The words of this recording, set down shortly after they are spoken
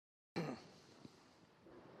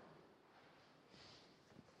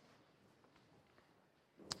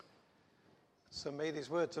So may these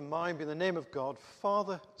words of mine be in the name of God,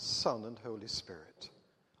 Father, Son, and Holy Spirit.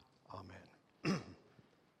 Amen.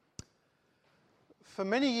 For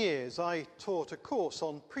many years, I taught a course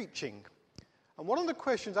on preaching. And one of the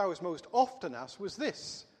questions I was most often asked was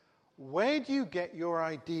this: where do you get your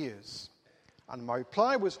ideas? And my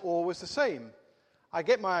reply was always the same. I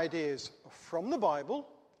get my ideas from the Bible,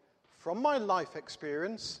 from my life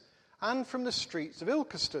experience, and from the streets of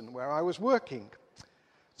Ilkeston, where I was working.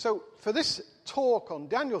 So for this talk on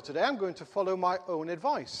Daniel today, I'm going to follow my own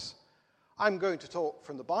advice. I'm going to talk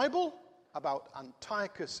from the Bible about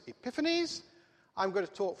Antiochus Epiphanes. I'm going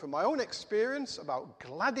to talk from my own experience about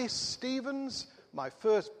Gladys Stevens, my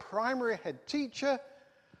first primary head teacher.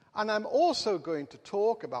 And I'm also going to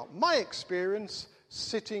talk about my experience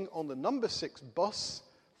sitting on the number 6 bus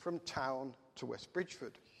from town to West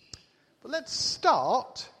Bridgford. But let's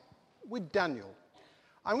start with Daniel.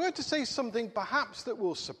 I'm going to say something perhaps that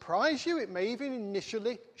will surprise you. It may even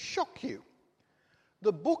initially shock you.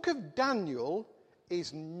 The book of Daniel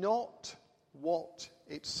is not what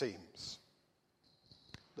it seems.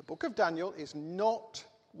 The book of Daniel is not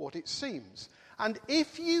what it seems. And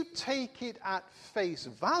if you take it at face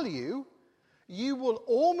value, you will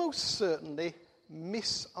almost certainly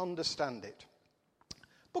misunderstand it.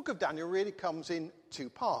 The book of Daniel really comes in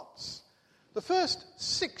 2 parts. The first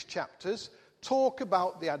 6 chapters talk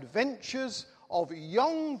about the adventures of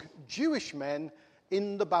young Jewish men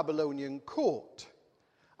in the Babylonian court.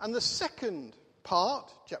 And the second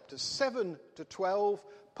part, chapters 7 to 12,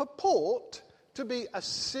 purport to be a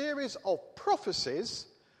series of prophecies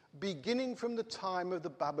beginning from the time of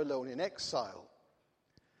the Babylonian exile.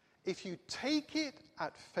 If you take it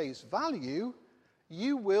at face value,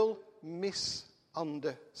 you will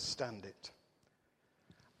misunderstand it.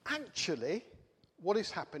 Actually, what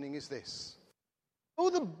is happening is this. Though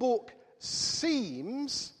the book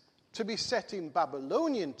seems to be set in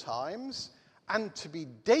Babylonian times and to be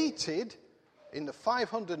dated in the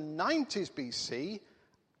 590s BC,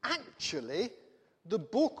 actually the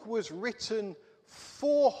book was written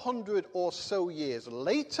 400 or so years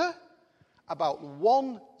later, about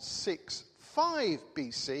 165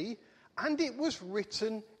 BC, and it was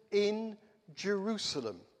written in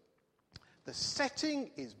Jerusalem. The setting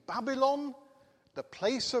is Babylon, the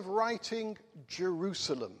place of writing,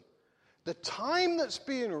 Jerusalem. The time that's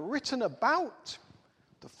being written about,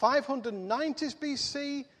 the 590s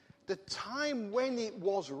BC, the time when it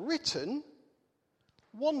was written,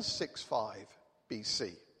 165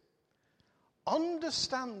 BC.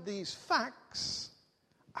 Understand these facts,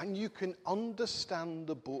 and you can understand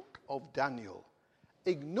the book of Daniel.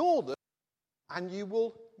 Ignore them, and you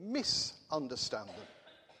will misunderstand them.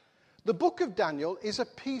 The book of Daniel is a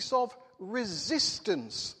piece of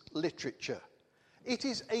resistance literature. It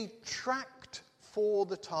is a tract for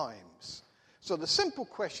the times. So the simple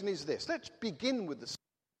question is this. Let's begin with the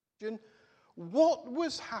question. What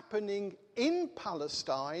was happening in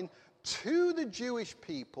Palestine to the Jewish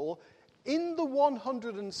people in the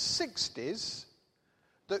 160s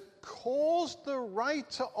that caused the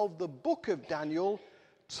writer of the book of Daniel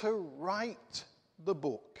to write the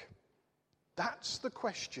book? That's the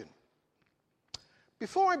question.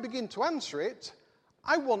 Before I begin to answer it,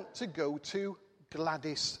 I want to go to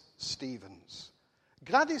Gladys Stevens.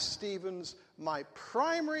 Gladys Stevens, my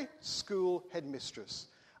primary school headmistress.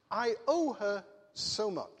 I owe her so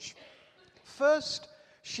much. First,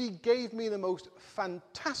 she gave me the most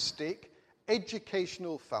fantastic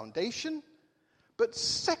educational foundation. But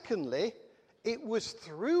secondly, it was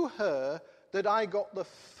through her that I got the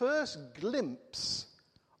first glimpse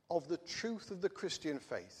of the truth of the Christian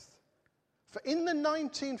faith. For in the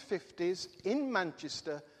 1950s, in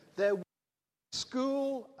Manchester, there was a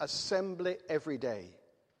school assembly every day.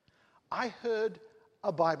 I heard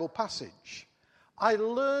a Bible passage. I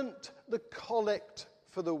learnt the collect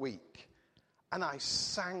for the week. And I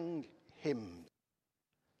sang hymns.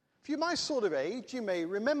 If you're my sort of age, you may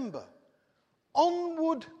remember.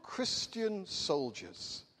 Onward, Christian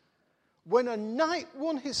soldiers. When a knight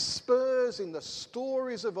won his spurs in the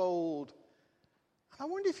stories of old. And I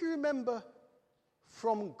wonder if you remember,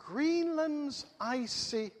 from Greenland's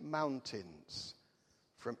icy mountains,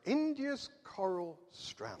 from India's coral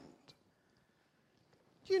strand.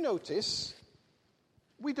 Do you notice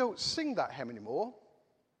we don't sing that hymn anymore?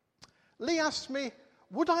 Lee asked me,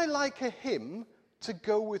 would I like a hymn to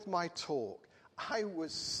go with my talk? I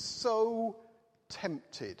was so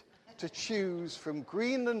tempted to choose from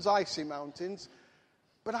Greenland's icy mountains,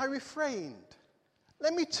 but I refrained.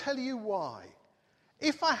 Let me tell you why.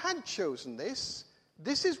 If I had chosen this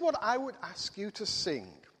is what I would ask you to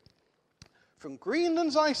sing. From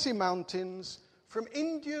Greenland's icy mountains, From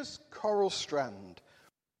India's coral strand,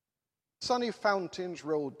 sunny fountains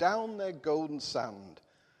roll down their golden sand.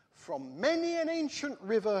 From many an ancient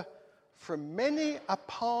river, from many a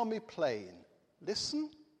palmy plain,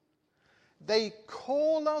 listen, they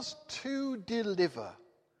call us to deliver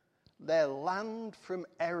their land from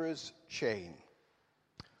error's chain.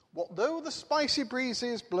 What though the spicy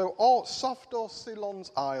breezes blow all soft o'er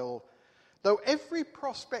Ceylon's isle, though every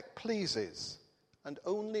prospect pleases, and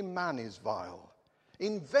only man is vile,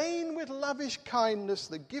 in vain with lavish kindness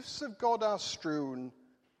the gifts of God are strewn,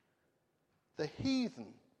 the heathen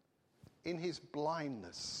in his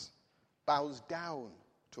blindness bows down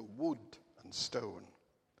to wood and stone.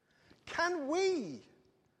 Can we,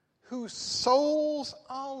 whose souls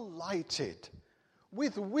are lighted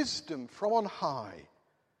with wisdom from on high,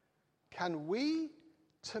 can we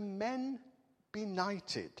to men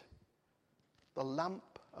benighted the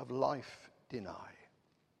lamp of life deny?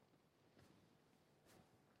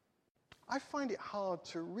 I find it hard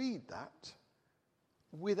to read that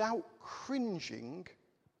without cringing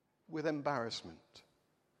with embarrassment.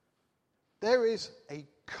 There is a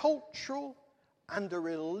cultural and a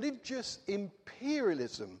religious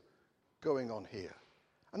imperialism going on here.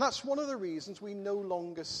 And that's one of the reasons we no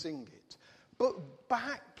longer sing it. But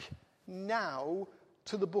back now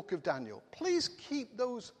to the book of Daniel. Please keep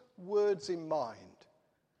those words in mind.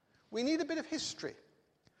 We need a bit of history.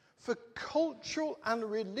 For cultural and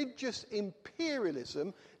religious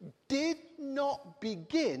imperialism did not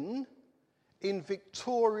begin in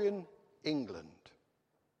Victorian England.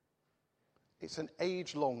 It's an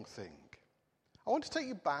age-long thing. I want to take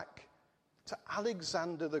you back to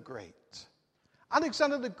Alexander the Great.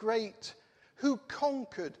 Alexander the Great, who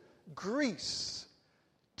conquered Greece,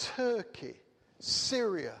 Turkey,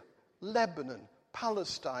 Syria, Lebanon,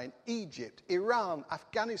 Palestine, Egypt, Iran,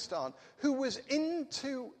 Afghanistan, who was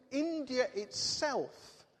into India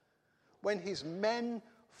itself when his men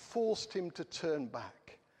forced him to turn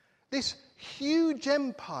back. This huge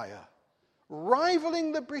empire,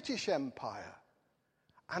 rivaling the British Empire,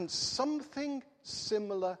 and something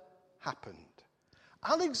similar happened.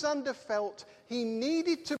 Alexander felt he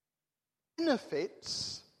needed to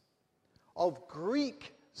benefits of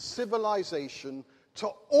Greek civilization to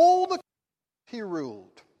all the he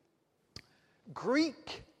ruled.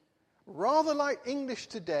 Greek, rather like English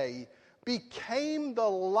today, became the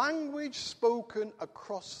language spoken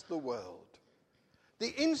across the world.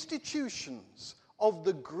 The institutions of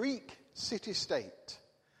the Greek city-state,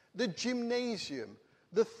 the gymnasium,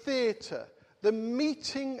 the theatre, the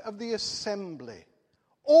meeting of the assembly,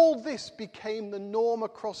 all this became the norm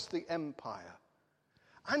across the empire.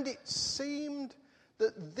 And it seemed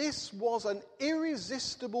that this was an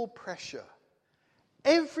irresistible pressure.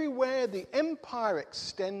 Everywhere the empire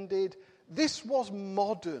extended, this was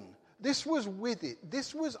modern, this was with it,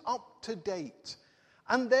 this was up to date.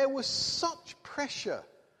 And there was such pressure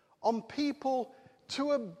on people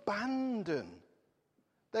to abandon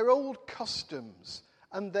their old customs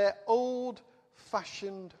and their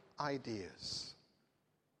old-fashioned ideas.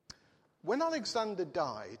 When Alexander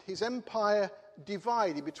died, his empire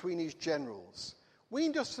divided between his generals. We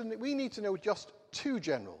need to know just two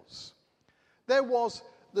generals. There was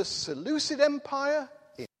the Seleucid Empire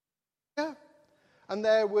in Syria, and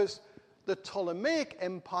there was the Ptolemaic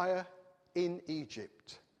Empire in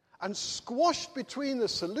Egypt. And squashed between the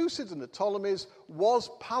Seleucids and the Ptolemies was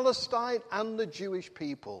Palestine and the Jewish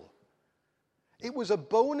people. It was a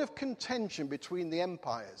bone of contention between the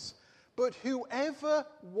empires. But whoever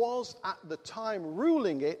was at the time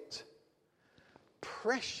ruling it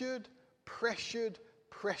pressured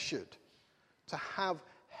to have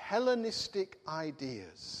Hellenistic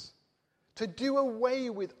ideas, to do away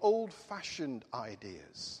with old-fashioned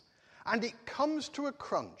ideas. And it comes to a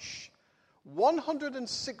crunch.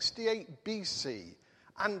 168 BC,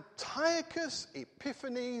 Antiochus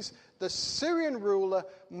Epiphanes, the Syrian ruler,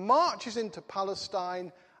 marches into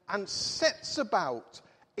Palestine and sets about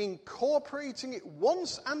incorporating it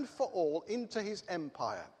once and for all into his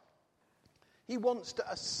empire. He wants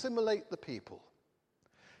to assimilate the people.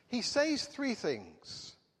 He says three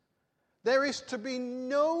things. There is to be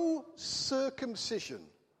no circumcision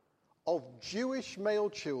of Jewish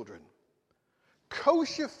male children.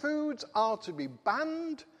 Kosher foods are to be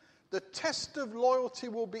banned. The test of loyalty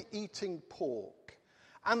will be eating pork.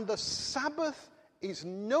 And the Sabbath is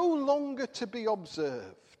no longer to be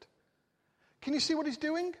observed. Can you see what he's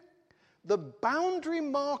doing? The boundary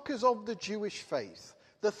markers of the Jewish faith,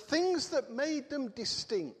 the things that made them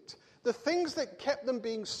distinct, the things that kept them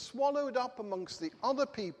being swallowed up amongst the other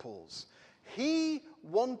peoples, he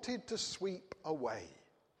wanted to sweep away.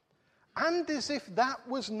 And as if that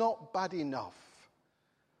was not bad enough,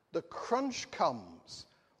 the crunch comes,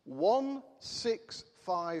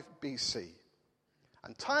 165 BC.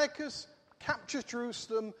 Antiochus captures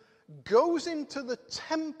Jerusalem, goes into the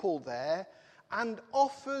temple there, and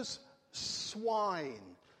offers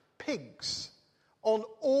swine, pigs, on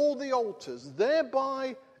all the altars,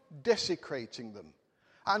 thereby desecrating them.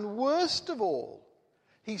 And worst of all,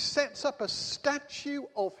 he sets up a statue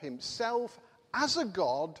of himself as a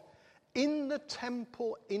god in the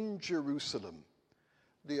temple in Jerusalem.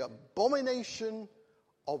 The abomination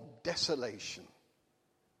of desolation.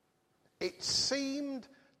 It seemed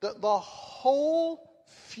that the whole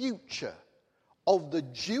future of the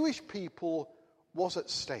Jewish people was at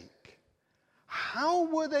stake. How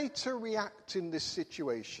were they to react in this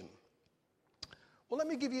situation? Well, let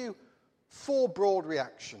me give you 4 broad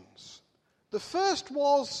reactions. The first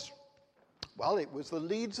was, well, it was the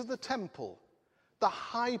leaders of the temple, the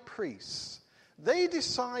high priests. They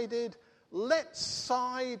decided, let's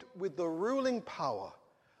side with the ruling power.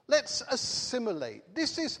 Let's assimilate.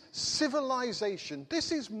 This is civilization.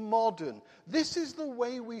 This is modern. This is the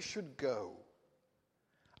way we should go.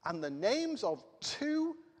 And the names of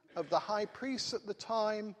 2 of the high priests at the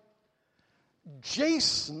time,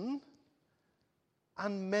 Jason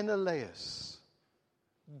and Menelaus.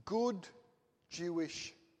 Good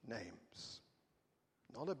Jewish names.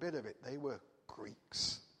 Not a bit of it. They were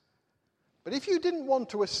Greeks. But if you didn't want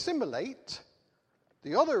to assimilate,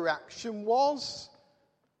 the other reaction was,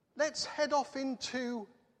 let's head off into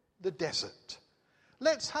the desert.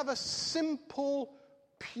 Let's have a simple,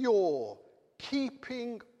 pure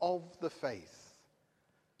keeping of the faith.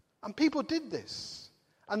 And people did this.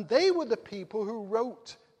 And they were the people who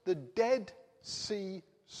wrote the Dead Sea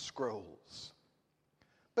Scrolls.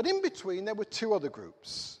 But in between, there were 2 other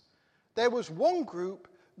groups. There was one group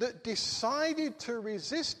that decided to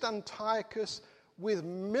resist Antiochus with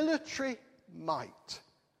military might.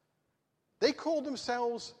 They called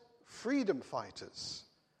themselves freedom fighters.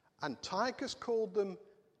 Antiochus called them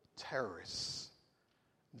terrorists.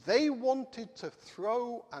 They wanted to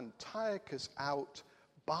throw Antiochus out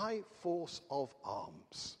by force of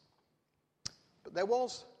arms. But there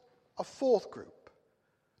was a 4th group.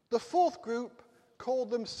 The 4th group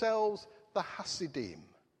called themselves the Hasidim,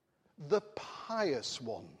 the pious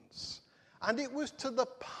ones. And it was to the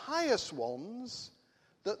pious ones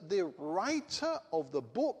that the writer of the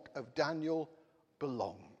book of Daniel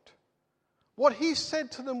belonged. What he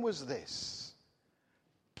said to them was this: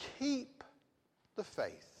 keep the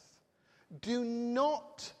faith. Do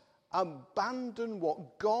not abandon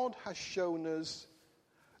what God has shown us.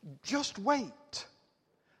 Just wait.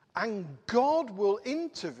 And God will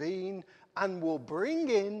intervene and will bring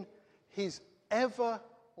in his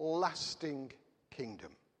everlasting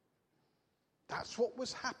kingdom. That's what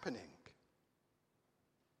was happening.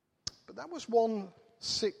 But that was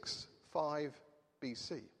 165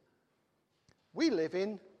 BC. We live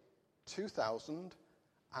in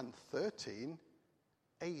 2013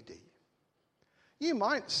 AD. You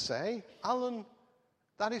might say, Alan,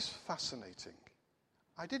 that is fascinating.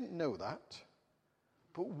 I didn't know that.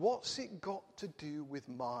 But what's it got to do with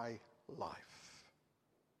my life?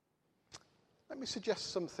 Let me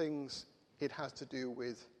suggest some things it has to do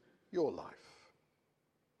with your life.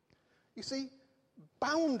 You see,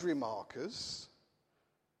 boundary markers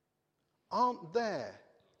aren't there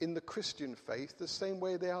in the Christian faith the same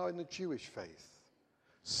way they are in the Jewish faith.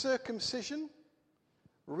 Circumcision,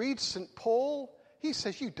 read St. Paul. He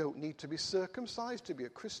says you don't need to be circumcised to be a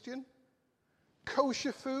Christian.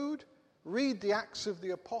 Kosher food, read the Acts of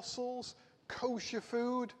the Apostles. Kosher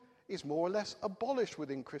food is more or less abolished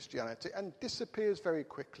within Christianity and disappears very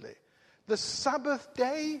quickly. The Sabbath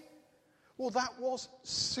day, well, that was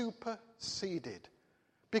superseded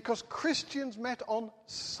because Christians met on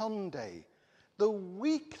Sunday, the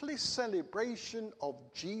weekly celebration of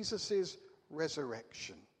Jesus'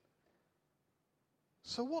 resurrection.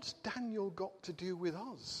 So what's Daniel got to do with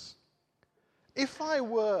us? If I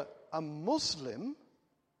were a Muslim,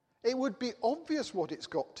 it would be obvious what it's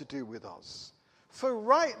got to do with us. For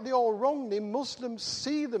rightly or wrongly, Muslims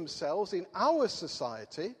see themselves in our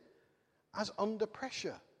society as under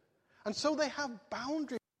pressure. And so they have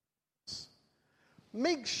boundaries.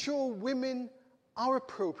 Make sure women are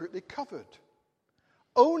appropriately covered.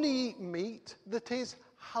 Only eat meat that is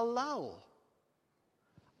halal.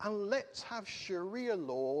 And let's have Sharia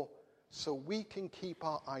law so we can keep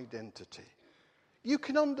our identity. You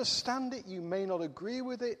can understand it, you may not agree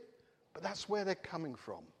with it, but that's where they're coming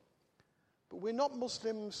from. But we're not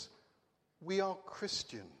Muslims, we are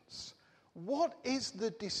Christians. What is the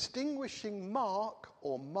distinguishing mark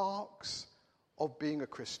or marks of being a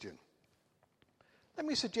Christian? Let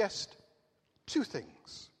me suggest 2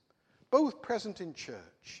 things. both present in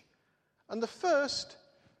church. And the first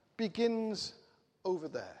begins over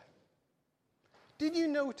there. Did you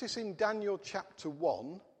notice in Daniel chapter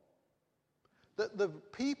 1 that the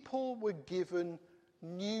people were given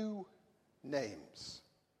new names?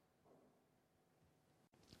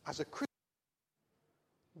 As a Christian,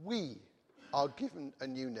 we are given a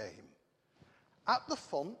new name. At the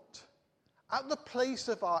font, at the place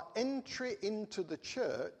of our entry into the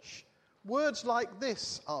church, words like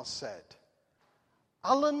this are said.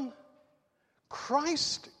 Alan,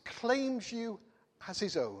 Christ claims you as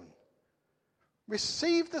his own.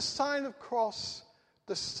 Receive the sign of cross,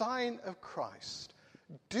 the sign of Christ.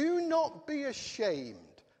 Do not be ashamed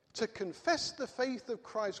to confess the faith of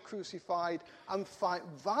Christ crucified and fight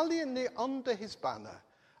valiantly under his banner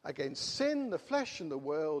against sin, the flesh, and the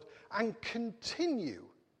world, and continue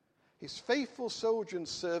his faithful soldier and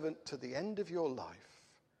servant to the end of your life.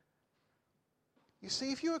 You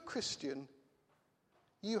see, if you're a Christian,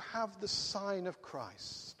 you have the sign of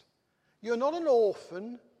Christ. You're not an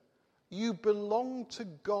orphan. You belong to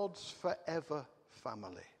God's forever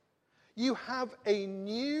family. You have a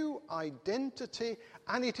new identity,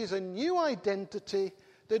 and it is a new identity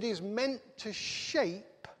that is meant to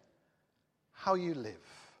shape how you live.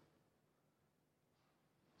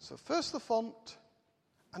 So first the font,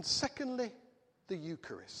 and secondly, the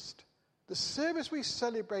Eucharist. The service we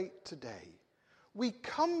celebrate today. We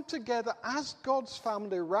come together as God's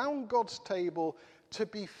family around God's table to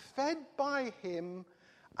be fed by him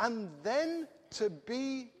and then to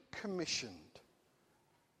be commissioned.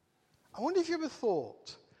 I wonder if you ever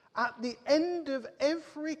thought, at the end of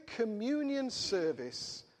every communion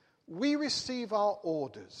service, we receive our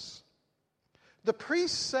orders. The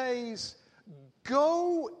priest says,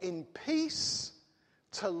 "Go in peace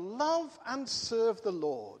to love and serve the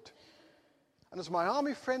Lord." And as my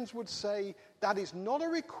army friends would say, that is not a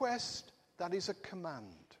request, that is a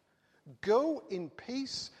command. Go in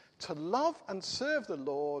peace to love and serve the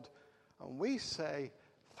Lord. And we say,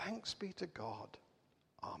 thanks be to God.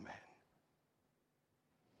 Amen.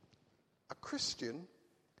 A Christian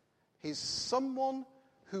is someone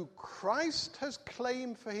who Christ has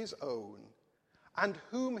claimed for his own and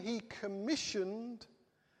whom he commissioned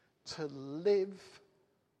to live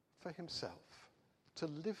for himself, to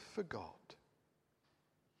live for God.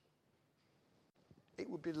 It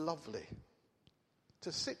would be lovely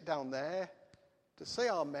to sit down there, to say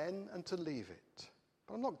amen, and to leave it.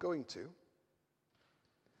 But I'm not going to.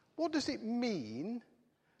 What does it mean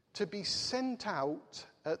to be sent out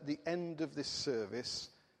at the end of this service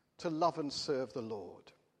to love and serve the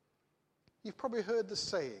Lord? You've probably heard the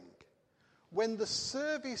saying, when the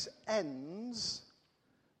service ends,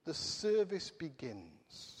 the service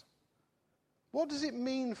begins. What does it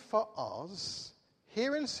mean for us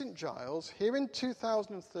here in St. Giles, here in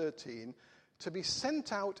 2013, to be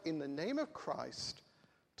sent out in the name of Christ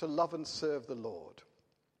to love and serve the Lord?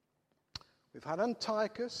 We've had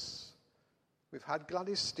Antiochus, we've had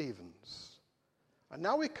Gladys Stevens, and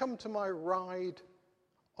now we come to my ride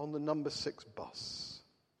on the number 6 bus.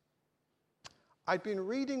 I've been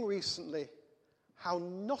reading recently how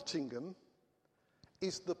Nottingham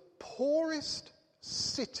is the poorest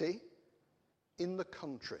city in the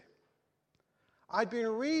country. I've been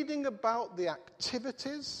reading about the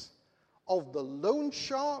activities of the loan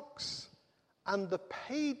sharks and the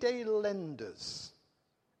payday lenders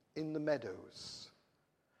in the meadows.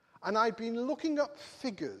 And I've been looking up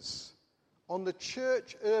figures on the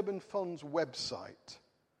Church Urban Fund's website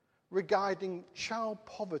regarding child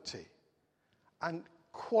poverty and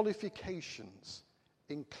qualifications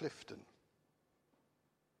in Clifton.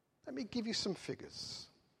 Let me give you some figures.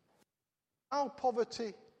 Child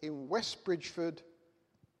poverty in West Bridgford,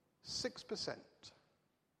 6%.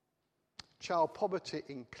 Child poverty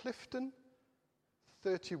in Clifton,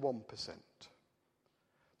 31%.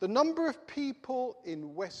 The number of people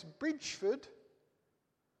in West Bridgford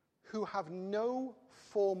who have no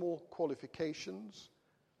formal qualifications,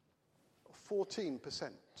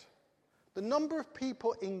 14%. The number of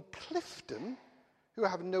people in Clifton who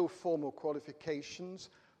have no formal qualifications,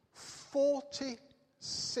 46%.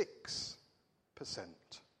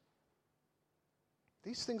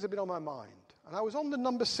 These things have been on my mind. And I was on the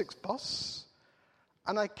number 6 bus,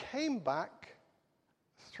 and I came back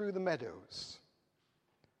through the meadows.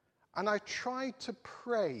 And I tried to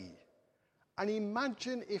pray and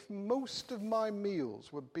imagine if most of my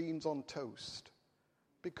meals were beans on toast,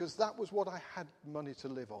 because that was what I had money to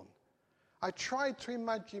live on. I tried to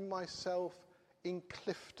imagine myself in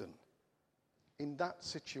Clifton, in that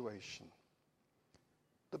situation.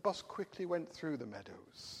 The bus quickly went through the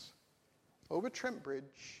meadows, over Trent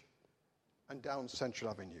Bridge, and down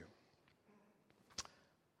Central Avenue.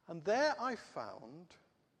 And there I found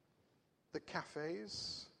the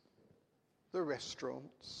cafes, the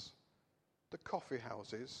restaurants, the coffee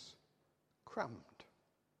houses crammed,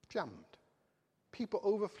 jammed, people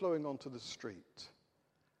overflowing onto the street.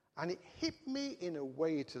 And it hit me in a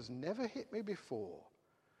way it has never hit me before.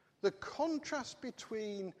 The contrast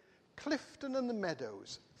between Clifton and the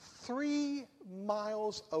Meadows, 3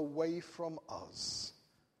 miles away from us,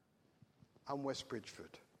 and West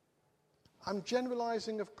Bridgford. I'm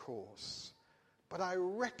generalizing, of course, but I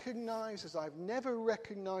recognize, as I've never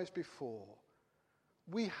recognized before,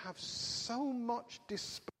 we have so much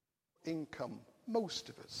disposable income, most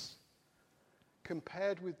of us,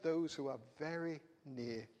 compared with those who are very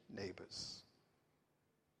near neighbors.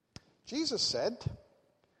 Jesus said,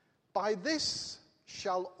 "By this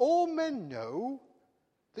shall all men know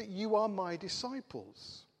that you are my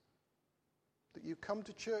disciples, that you come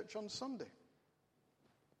to church on Sunday,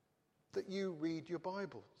 that you read your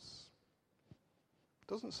Bibles."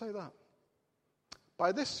 Doesn't say that.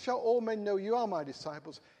 "By this shall all men know you are my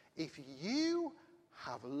disciples, if you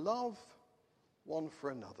have love one for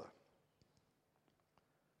another."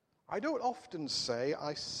 I don't often say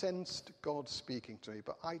I sensed God speaking to me,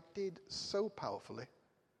 but I did so powerfully.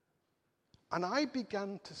 And I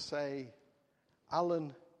began to say,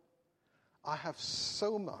 "Alan, I have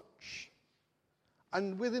so much.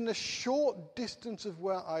 And within a short distance of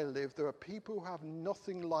where I live, there are people who have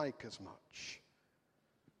nothing like as much.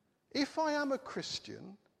 If I am a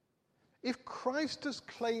Christian, if Christ has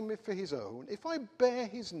claimed me for his own, if I bear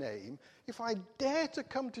his name, if I dare to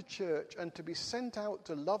come to church and to be sent out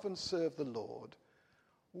to love and serve the Lord,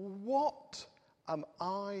 what am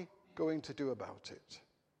I going to do about it?"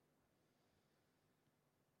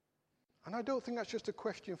 And I don't think that's just a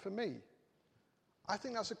question for me. I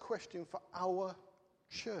think that's a question for our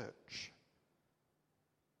church.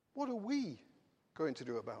 What are we going to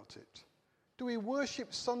do about it? Do we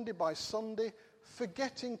worship Sunday by Sunday,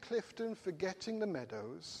 forgetting Clifton, forgetting the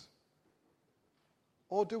Meadows?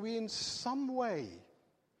 Or do we in some way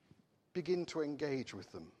begin to engage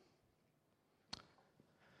with them?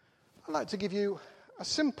 I'd like to give you a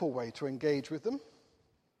simple way to engage with them.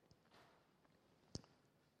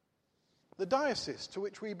 The diocese to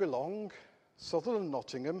which we belong, Sutherland and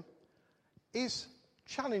Nottingham, is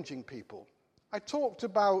challenging people. I talked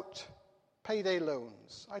about payday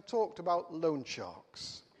loans. I talked about loan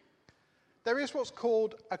sharks. There is what's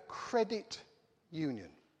called a credit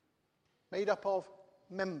union, made up of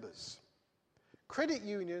members. Credit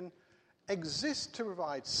union exists to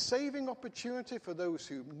provide saving opportunity for those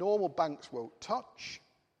who normal banks won't touch,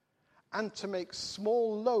 and to make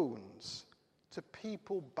small loans to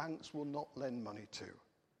people banks will not lend money to.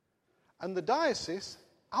 And the diocese,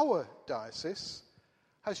 our diocese,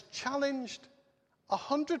 has challenged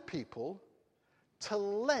 100 people to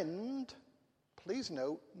lend, please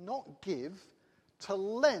note, not give, to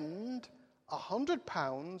lend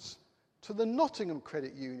 £100 to the Nottingham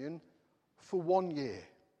Credit Union for 1 year.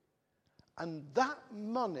 And that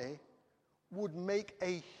money would make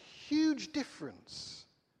a huge difference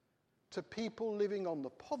to people living on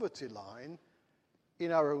the poverty line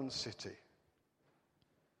in our own city.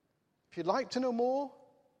 If you'd like to know more,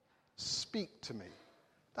 speak to me.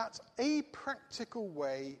 That's a practical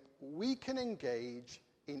way we can engage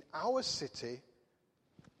in our city,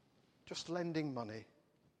 just lending money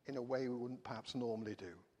in a way we wouldn't perhaps normally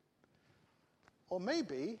do. Or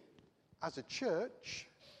maybe, as a church,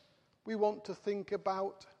 we want to think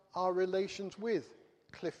about our relations with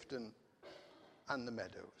Clifton and the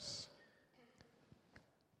Meadows.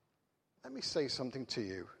 Let me say something to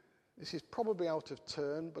you. This is probably out of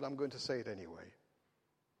turn, but I'm going to say it anyway.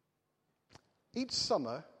 Each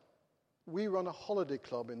summer, we run a holiday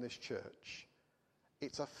club in this church.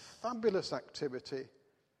 It's a fabulous activity.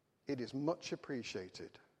 It is much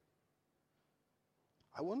appreciated.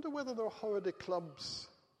 I wonder whether there are holiday clubs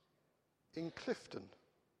in Clifton.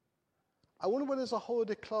 I wonder whether there's a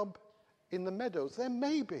holiday club in the Meadows. There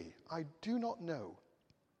may be. I do not know.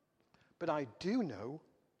 But I do know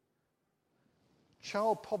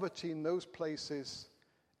child poverty in those places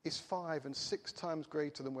is 5 and 6 times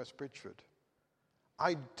greater than West Bridgford.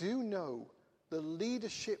 I do know the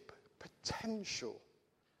leadership potential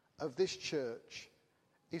of this church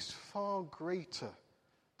is far greater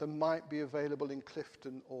than might be available in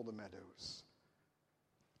Clifton or the Meadows.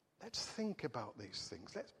 Let's think about these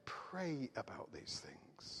things. Let's pray about these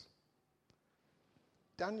things.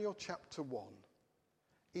 Daniel chapter 1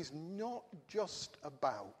 is not just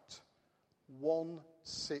about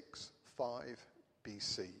 165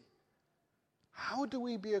 BC. How do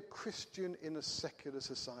we be a Christian in a secular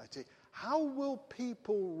society? How will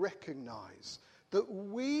people recognize that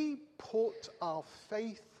we put our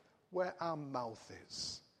faith where our mouth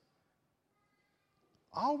is.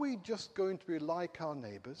 Are we just going to be like our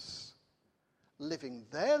neighbours, living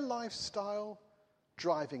their lifestyle,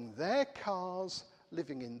 driving their cars,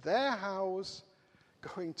 living in their house,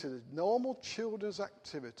 going to the normal children's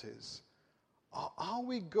activities? Or are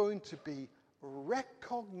we going to be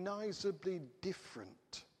recognizably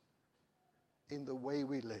different in the way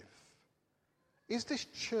we live? Is this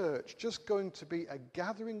church just going to be a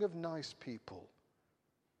gathering of nice people?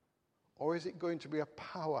 Or is it going to be a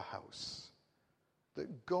powerhouse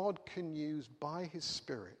that God can use by his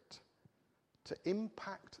Spirit to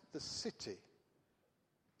impact the city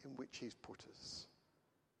in which he's put us?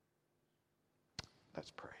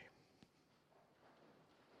 Let's pray.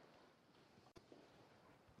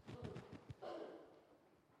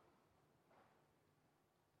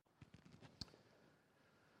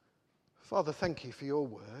 Father, thank you for your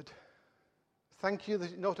word. Thank you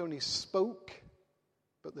that it not only spoke,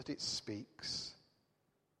 but that it speaks.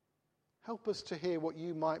 Help us to hear what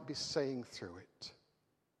you might be saying through it.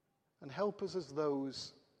 And help us as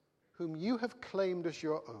those whom you have claimed as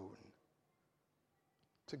your own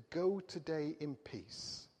to go today in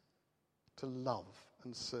peace, to love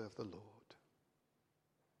and serve the Lord.